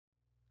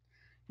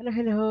Hello,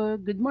 hello.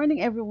 Good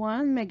morning,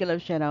 everyone. Mega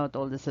love shout out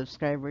all the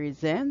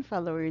subscribers and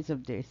followers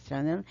of this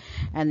channel.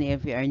 And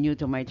if you are new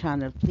to my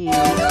channel, please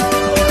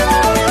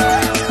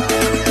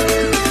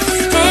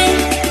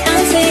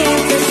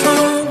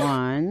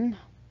one,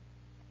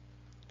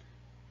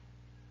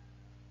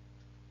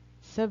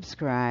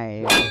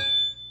 subscribe,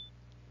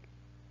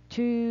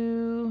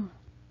 two,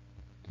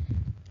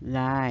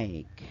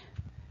 like,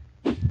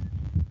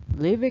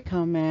 leave a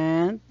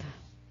comment,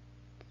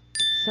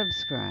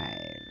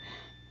 subscribe.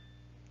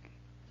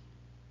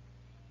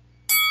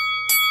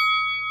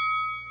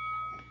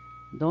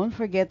 Don't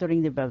forget to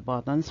ring the bell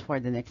buttons for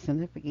the next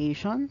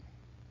notification.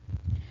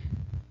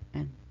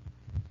 And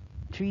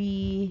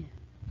three,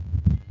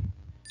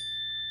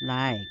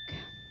 like,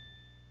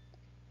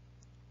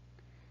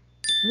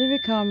 leave a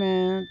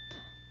comment,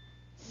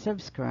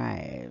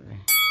 subscribe.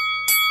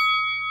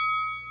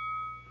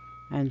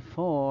 And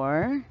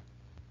four,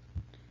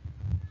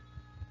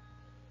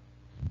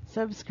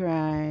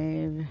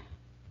 subscribe.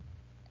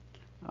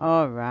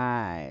 All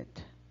right.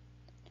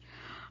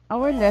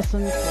 Our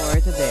lesson for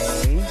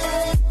today.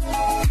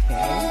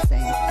 Okay,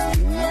 thank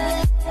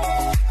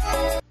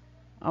you.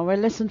 Our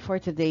lesson for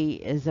today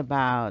is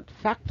about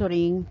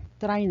factoring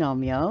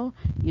trinomial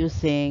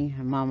using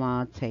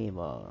mama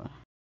table.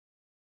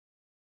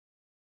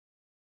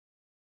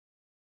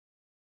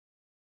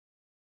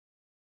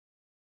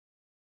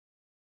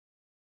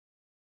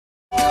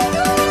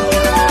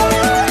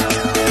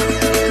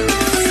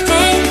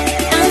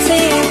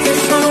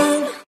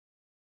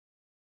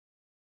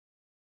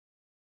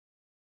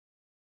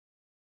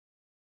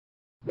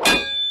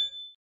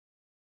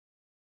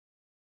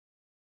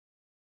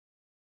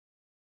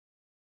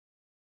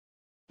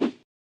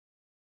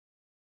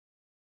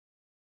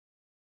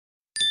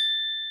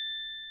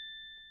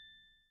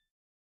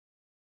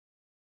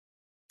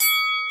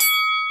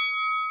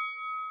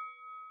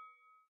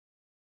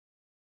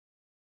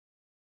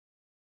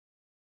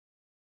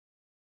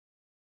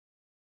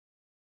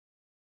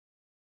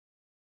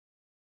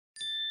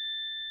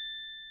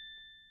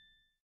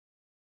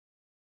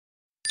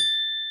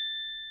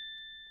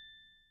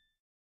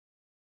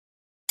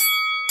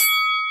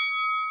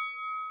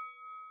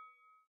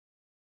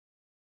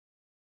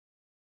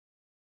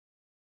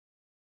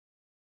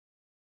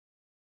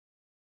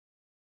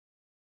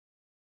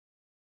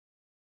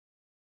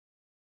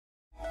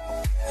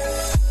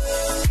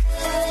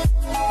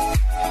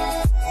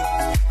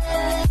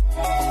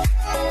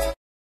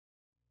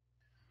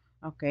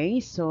 Okay,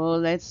 so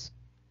let's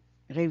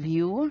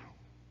review.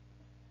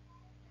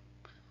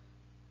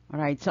 All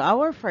right, so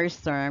our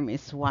first term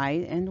is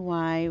y and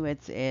y,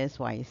 which is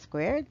y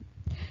squared.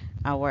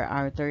 Our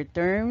outer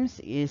terms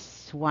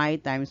is y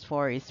times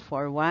 4 is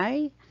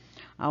 4y.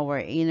 Our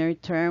inner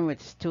term,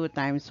 which is 2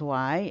 times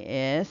y,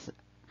 is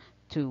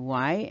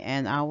 2y.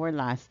 And our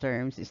last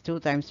terms is 2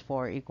 times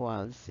 4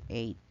 equals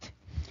 8.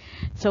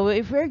 So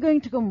if we're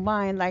going to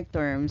combine like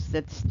terms,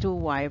 that's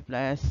 2y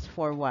plus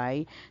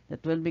 4y,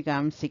 that will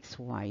become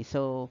 6y.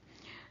 So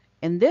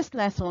in this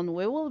lesson,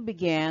 we will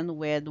begin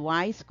with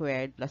y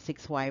squared plus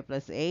 6y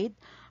plus 8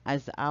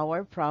 as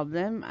our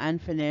problem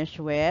and finish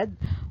with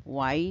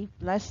y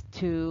plus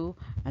 2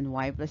 and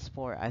y plus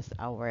 4 as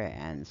our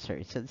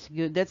answer. So it's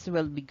good. That's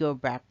will be go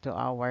back to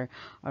our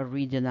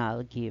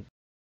original give.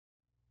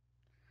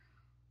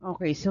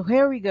 Okay, so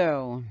here we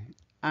go.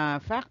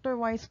 Factor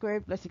y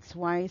squared plus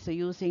 6y. So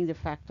using the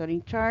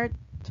factoring chart,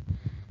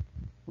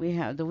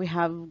 do we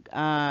have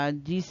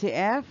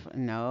GCF?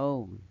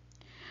 No.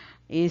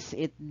 Is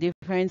it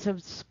difference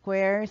of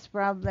squares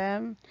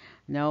problem?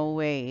 No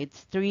way. It's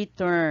three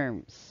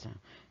terms.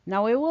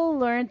 Now we will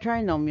learn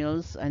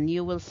trinomials and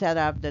you will set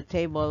up the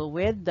table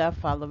with the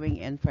following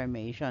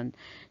information.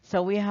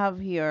 So we have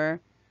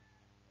here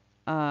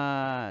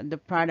the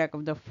product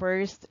of the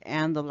first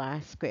and the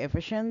last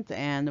coefficient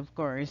and of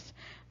course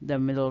the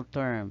middle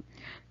term.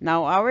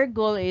 Now our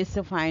goal is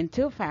to find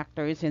two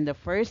factors in the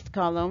first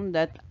column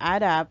that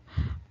add up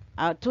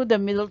to the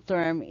middle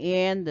term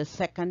in the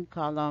second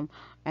column,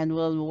 and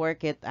we'll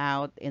work it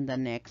out in the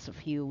next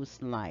few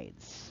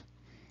slides.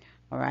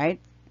 All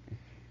right.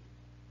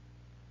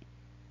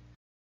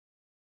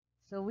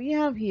 So we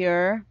have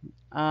here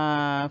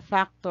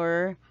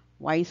factor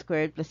y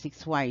squared plus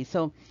 6y.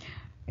 So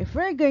if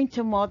we're going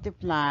to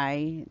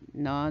multiply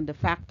the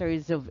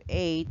factors of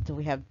 8,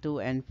 we have 2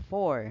 and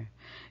 4.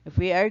 If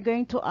we are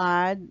going to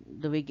add,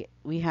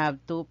 we have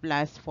 2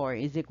 plus 4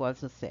 is equal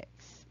to 6.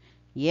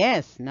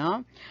 Yes,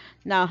 no?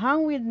 Now,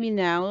 hang with me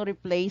now.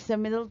 Replace the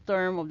middle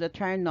term of the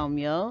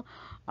trinomial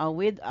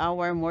with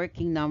our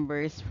working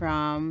numbers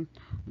from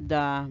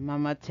the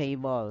mama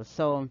table.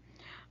 So,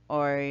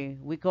 or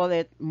we call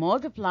it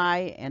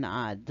multiply and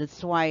add.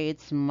 That's why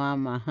it's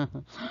mama.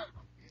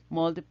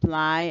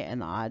 Multiply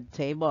and add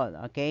table.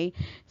 Okay,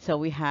 so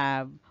we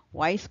have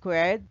y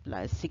squared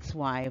plus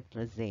 6y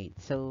plus 8.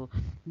 So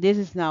this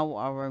is now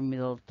our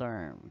middle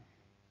term.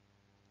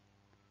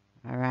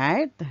 All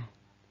right.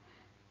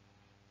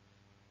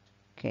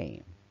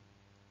 Okay,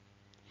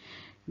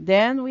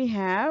 then we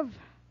have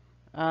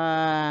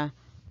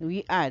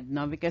we add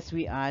now because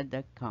we add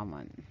the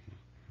common.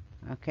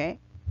 Okay.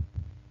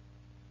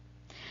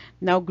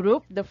 Now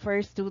group the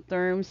first two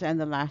terms and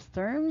the last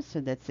term.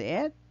 So that's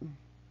it.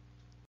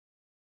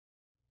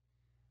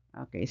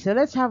 Okay, so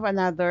let's have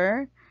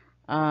another.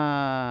 We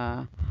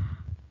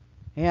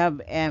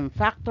have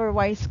factor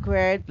y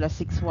squared plus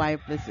 6y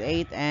plus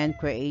 8 and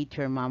create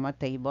your mama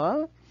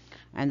table.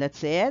 And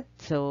that's it.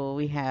 So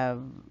we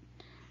have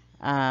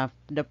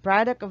the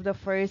product of the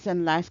first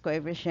and last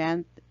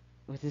coefficient,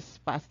 which is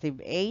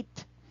positive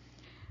 8.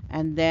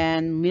 And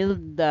then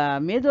the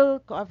middle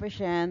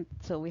coefficient,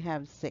 so we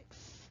have 6.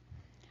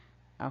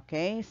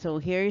 Okay, so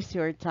here's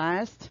your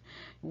task.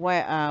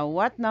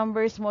 What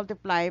numbers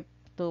multiply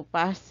to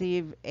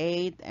positive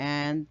 8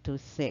 and to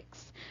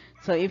 6?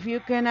 So if you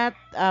cannot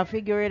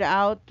figure it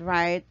out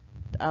right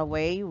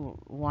away,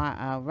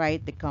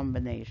 write the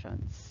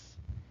combinations.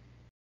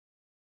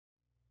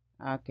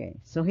 Okay,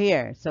 so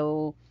here,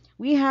 so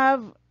we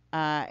have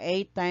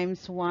 8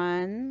 times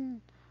 1.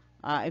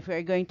 If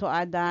we're going to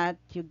add that,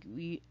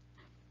 you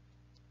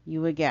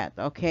will get,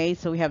 okay?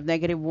 So we have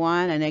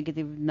 -1 and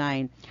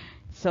 -9.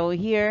 So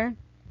here,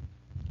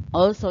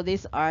 also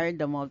these are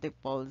the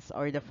multiples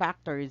or the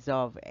factors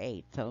of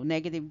 8. So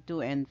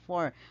 -2 and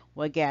 4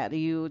 will get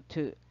you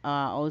to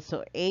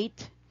also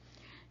 8.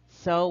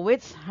 So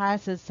which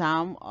has a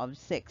sum of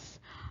 6?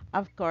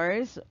 Of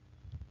course,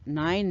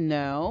 9,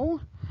 no.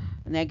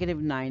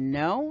 -9,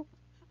 no.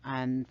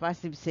 And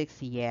positive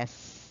 6,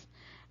 yes.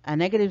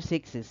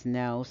 -6 is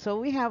no. So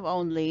we have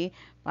only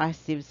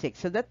positive 6.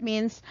 So that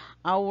means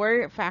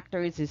our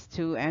factors is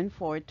 2 and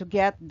 4 to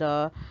get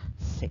the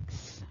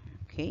 6.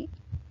 Okay.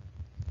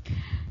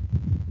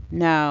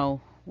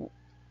 Now,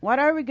 what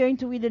are we going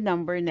to with the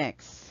number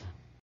next?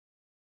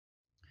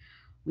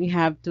 We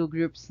have two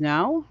groups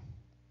now.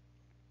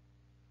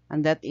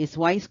 And that is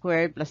y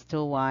squared plus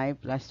 2y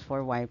plus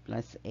 4y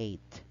plus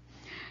 8.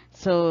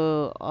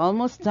 So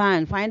almost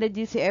done. Find the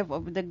GCF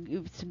of the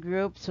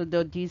group. So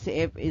the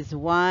GCF is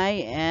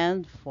y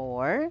and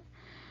 4.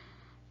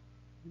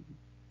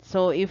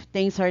 So if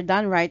things are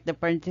done right, the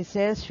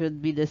parentheses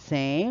should be the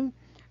same.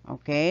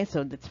 Okay,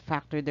 so let's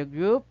factor the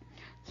group.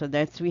 So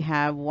that's we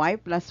have y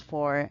plus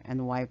 4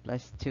 and y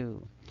plus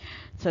 2.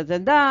 So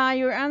tada,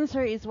 your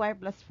answer is y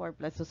plus 4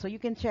 plus 2. So you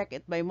can check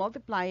it by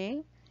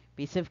multiplying.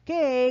 Piece of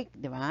cake,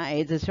 diba?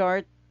 It's a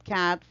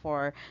shortcut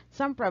for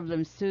some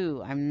problems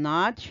too. I'm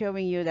not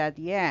showing you that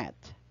yet.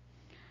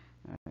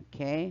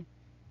 Okay.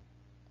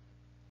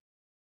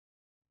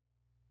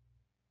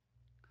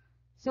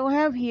 So I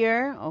have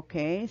here,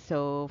 okay,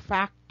 so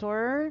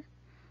factor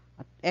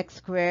x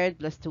squared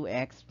plus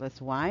 2x plus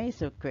y.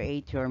 So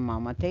create your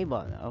mama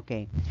table.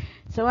 Okay.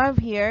 So I have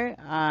here,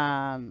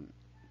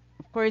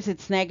 of course,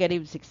 it's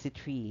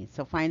 -63.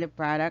 So find the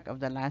product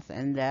of the last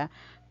and the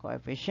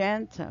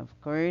coefficient, of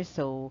course.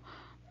 So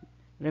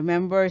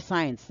remember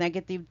signs,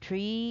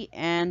 -3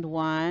 and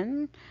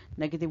 1,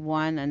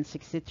 -1 and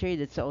 63,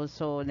 that's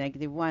also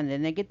 -1.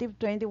 Then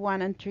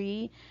 -21 and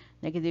 3,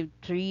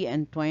 -3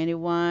 and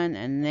 21,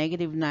 and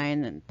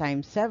 -9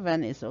 times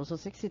 7 is also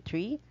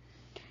 63.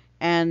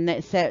 And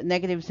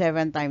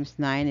 -7 times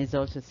 9 is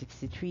also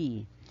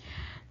 63.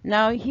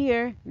 Now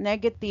here,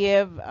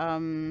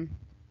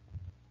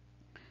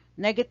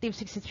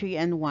 -63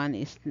 and 1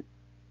 is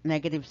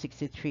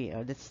 -63.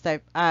 Oh, that's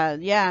type.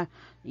 Yeah.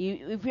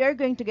 If you are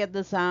going to get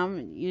the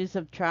sum, you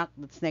subtract.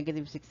 That's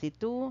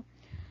 -62.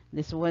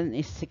 This one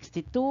is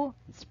 62.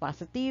 It's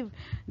positive.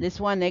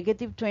 This one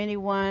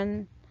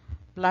 -21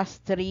 plus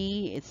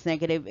 3. It's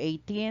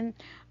 -18.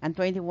 And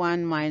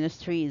 21 minus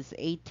 3 is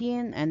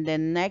 18. And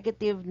then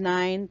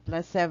 -9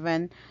 plus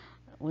 7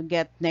 we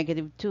get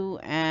 -2.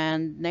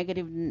 And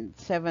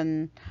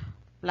 -7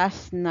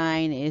 plus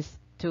 9 is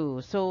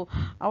 2. So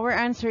our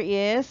answer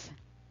is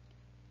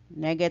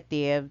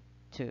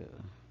 -2.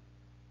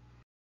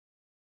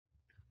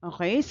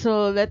 Okay,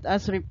 so let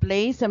us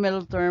replace the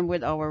middle term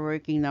with our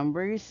working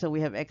numbers. So we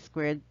have x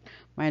squared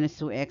minus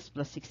 2x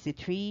plus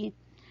 63.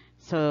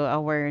 So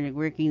our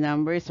working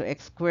numbers, so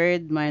x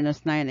squared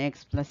minus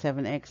 9x plus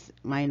 7x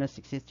minus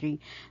 63.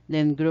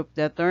 Then group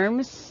the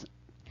terms.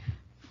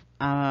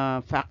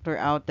 Factor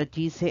out the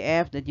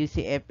GCF. The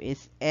GCF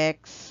is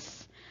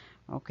x.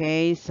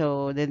 Okay,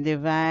 so then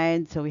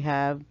divide. So we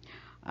have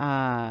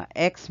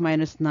x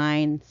minus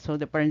 9. So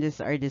the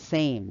parentheses are the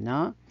same,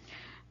 no?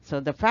 So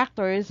the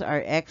factors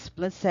are x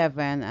plus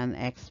 7 and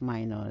x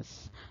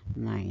minus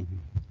 9.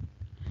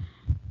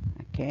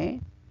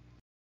 Okay.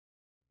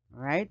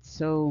 All right.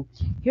 So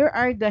here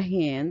are the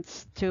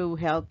hints to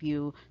help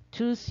you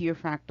choose your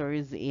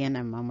factors in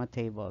a mama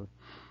table.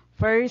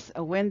 First,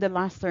 when the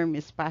last term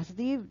is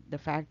positive, the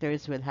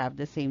factors will have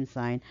the same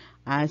sign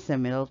as the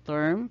middle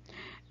term.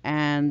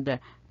 And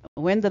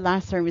when the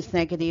last term is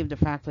negative, the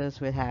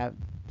factors will have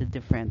the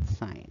different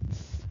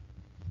signs.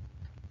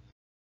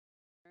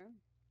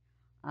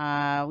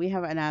 We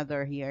have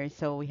another here.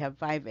 So we have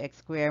 5x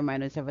squared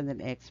minus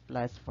 7x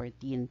plus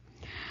 14.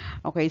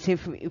 Okay, so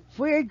if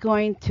we're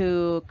going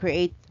to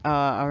create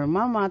our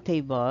mama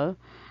table,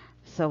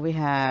 so we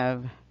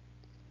have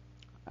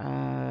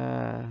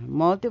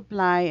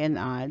multiply and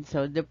add.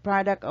 So the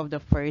product of the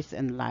first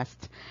and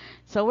last.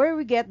 So where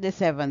we get the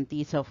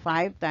 70. So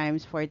 5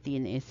 times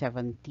 14 is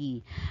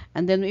 70.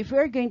 And then if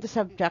we're going to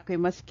subtract, we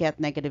must get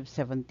negative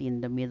 70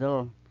 in the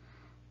middle.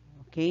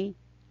 Okay.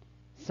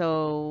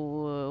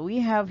 So we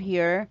have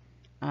here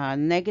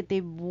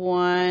negative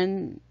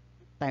 1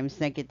 times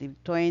negative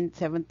 20,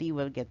 70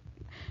 will get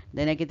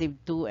the negative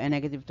 2 and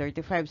negative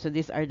 35. So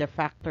these are the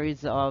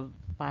factors of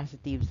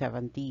positive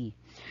 70.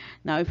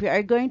 Now, if we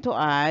are going to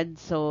add,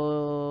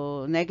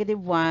 so negative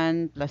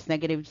 1 plus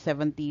negative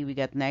 70, we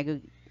get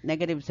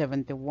negative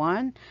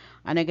 71.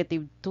 A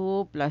negative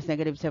 2 plus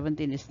negative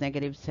 17 is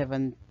negative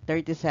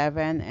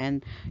 37.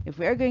 And if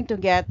we are going to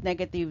get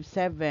negative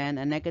 7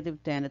 and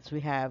negative 10, that's we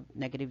have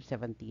negative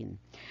 17.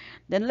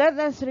 Then let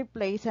us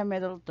replace a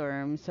middle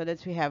term. So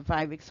that we have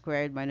 5x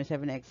squared minus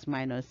 7x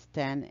minus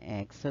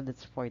 10x. So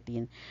that's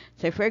 14.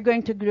 So if we're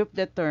going to group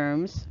the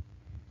terms,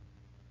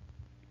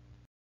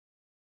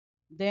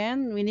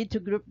 then we need to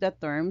group the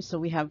terms. So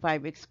we have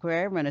 5x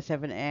squared minus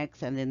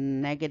 7x and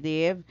then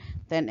negative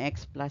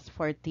 10x plus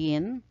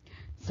 14.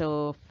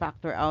 So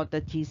factor out the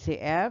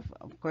GCF.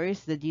 Of course,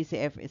 the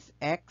GCF is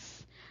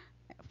x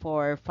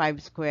for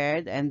 5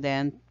 squared, and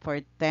then for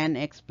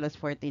 10x plus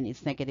 14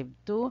 is negative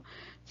 2.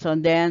 So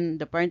then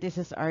the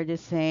parentheses are the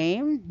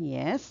same.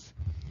 Yes.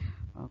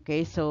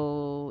 Okay,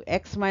 so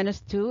x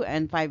minus 2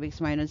 and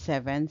 5x minus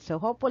 7. So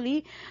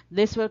hopefully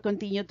this will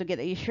continue to get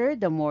easier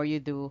the more you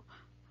do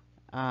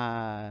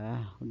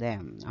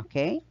them.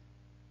 Okay,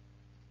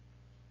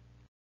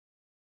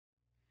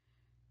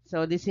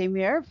 so the same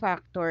here,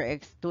 factor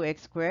x 2x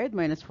squared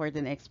minus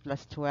 14x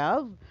plus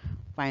 12.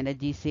 Find the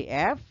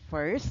GCF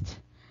first,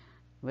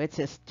 which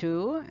is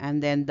 2,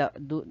 and then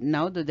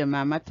now do the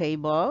mama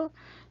table.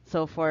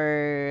 So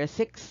for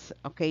 6,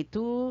 okay,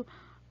 2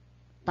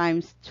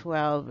 times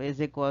 12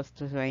 is equals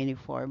to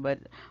 24,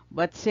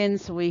 but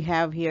since we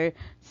have here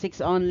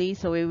 6 only,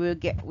 so we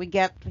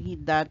get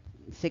that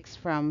 6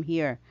 from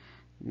here,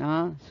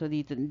 no? So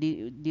dito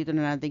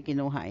na natin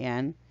kinuha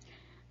yan.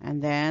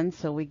 And then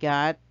so we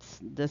got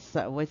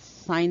which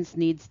signs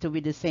needs to be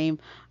the same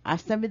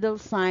as the middle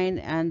sign,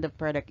 and the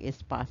product is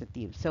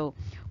positive. So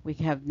we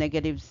have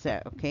negative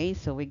okay,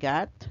 so we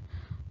got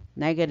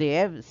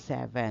negative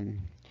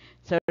 7.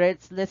 So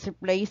let's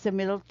replace the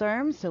middle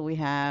term. So we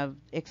have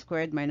x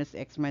squared minus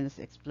x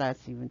plus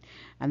even,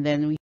 and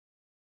then we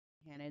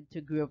had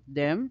to group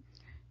them.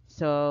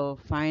 So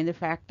find the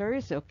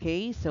factors.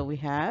 Okay, so we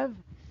have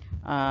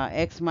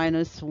x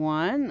minus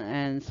 1,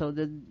 and so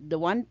the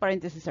one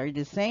parentheses are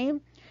the same.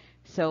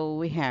 So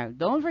we have,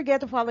 don't forget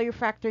to follow your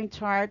factoring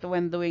chart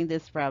when doing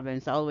these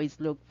problems. Always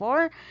look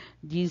for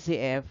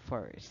GCF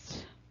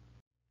first.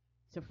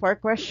 So for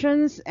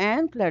questions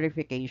and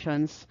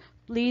clarifications,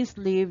 please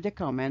leave the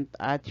comment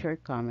at your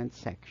comment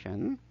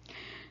section.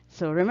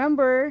 So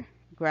remember,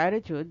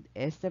 gratitude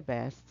is the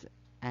best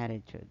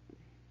attitude.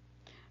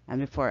 And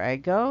before I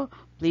go,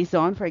 please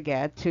don't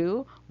forget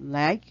to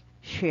like,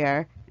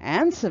 share,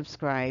 and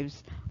subscribe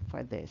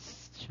for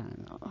this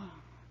channel.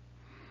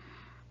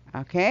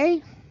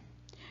 Okay?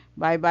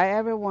 Bye-bye,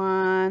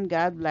 everyone.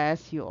 God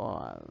bless you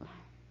all.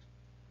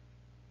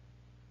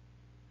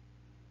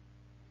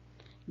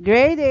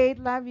 Grade 8,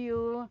 love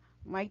you.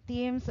 My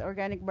teams,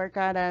 Organic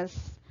Barcadas,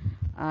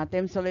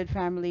 Team Solid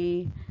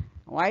Family,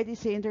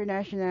 YTC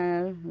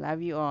International,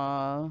 love you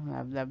all.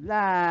 Love, love,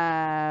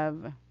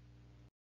 love.